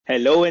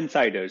Hello,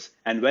 insiders,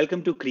 and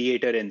welcome to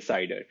Creator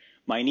Insider.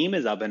 My name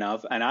is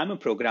Abhinav, and I'm a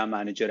program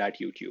manager at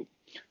YouTube.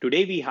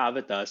 Today, we have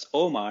with us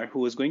Omar,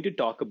 who is going to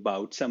talk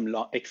about some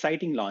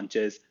exciting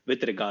launches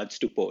with regards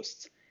to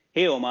posts.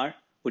 Hey, Omar,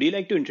 would you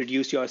like to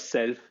introduce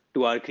yourself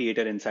to our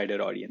Creator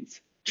Insider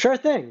audience? Sure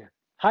thing.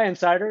 Hi,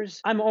 insiders.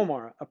 I'm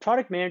Omar, a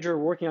product manager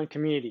working on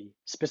community,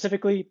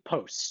 specifically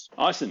posts.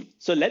 Awesome.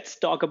 So let's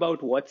talk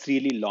about what's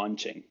really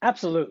launching.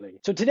 Absolutely.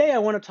 So today I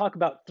want to talk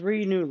about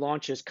three new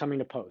launches coming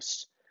to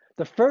posts.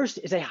 The first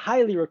is a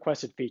highly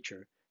requested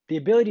feature, the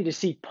ability to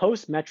see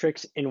post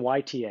metrics in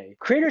YTA.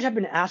 Creators have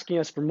been asking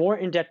us for more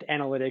in-depth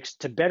analytics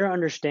to better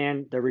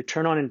understand their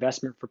return on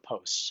investment for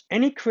posts.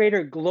 Any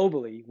creator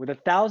globally with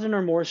 1,000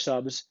 or more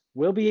subs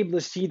will be able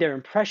to see their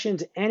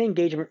impressions and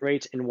engagement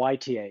rates in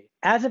YTA.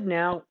 As of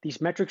now,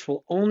 these metrics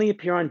will only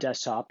appear on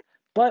desktop,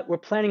 but we're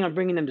planning on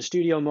bringing them to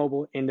Studio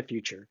Mobile in the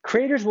future.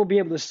 Creators will be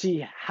able to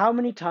see how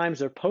many times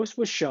their post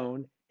was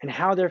shown and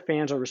how their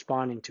fans are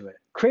responding to it.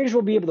 Creators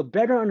will be able to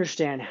better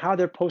understand how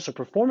their posts are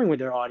performing with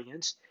their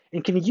audience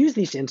and can use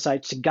these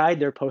insights to guide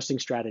their posting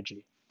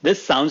strategy.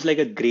 This sounds like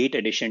a great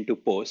addition to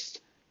posts.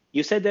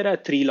 You said there are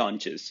three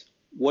launches.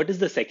 What is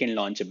the second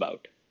launch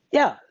about?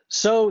 Yeah,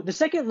 so the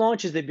second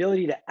launch is the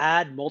ability to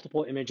add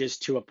multiple images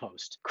to a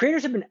post.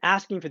 Creators have been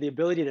asking for the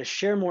ability to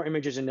share more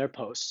images in their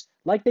posts,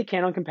 like they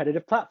can on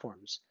competitive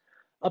platforms.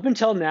 Up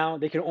until now,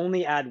 they can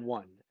only add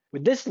one.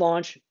 With this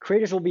launch,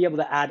 creators will be able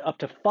to add up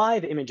to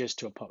 5 images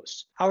to a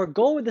post. Our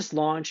goal with this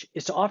launch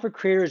is to offer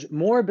creators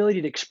more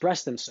ability to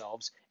express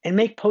themselves and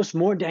make posts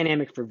more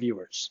dynamic for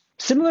viewers.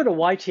 Similar to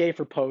YTA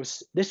for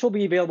posts, this will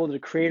be available to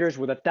creators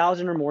with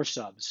 1,000 or more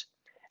subs.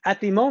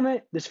 At the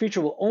moment, this feature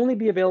will only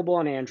be available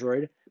on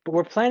Android, but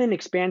we're planning to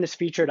expand this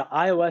feature to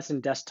iOS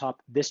and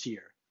desktop this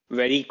year.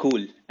 Very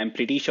cool. I'm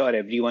pretty sure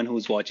everyone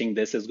who's watching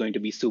this is going to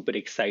be super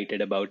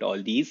excited about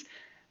all these.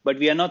 But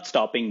we are not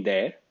stopping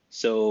there.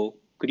 So,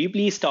 could you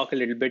please talk a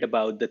little bit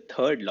about the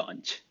third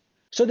launch?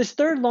 So this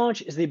third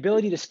launch is the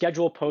ability to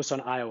schedule posts on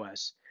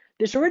iOS.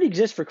 This already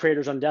exists for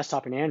creators on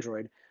desktop and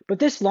Android, but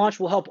this launch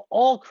will help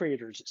all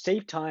creators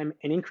save time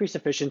and increase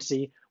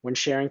efficiency when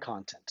sharing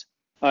content.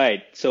 All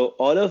right, so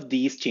all of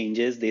these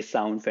changes, they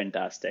sound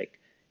fantastic.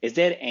 Is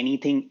there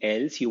anything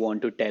else you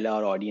want to tell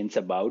our audience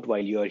about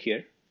while you're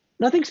here?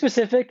 Nothing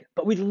specific,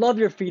 but we'd love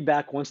your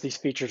feedback once these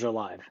features are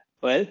live.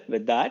 Well,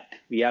 with that,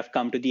 we have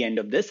come to the end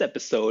of this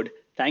episode.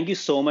 Thank you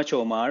so much,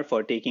 Omar,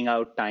 for taking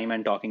out time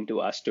and talking to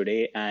us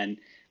today and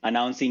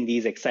announcing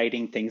these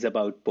exciting things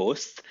about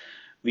posts.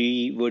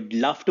 We would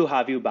love to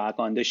have you back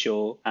on the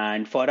show.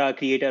 And for our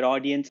creator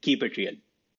audience, keep it real.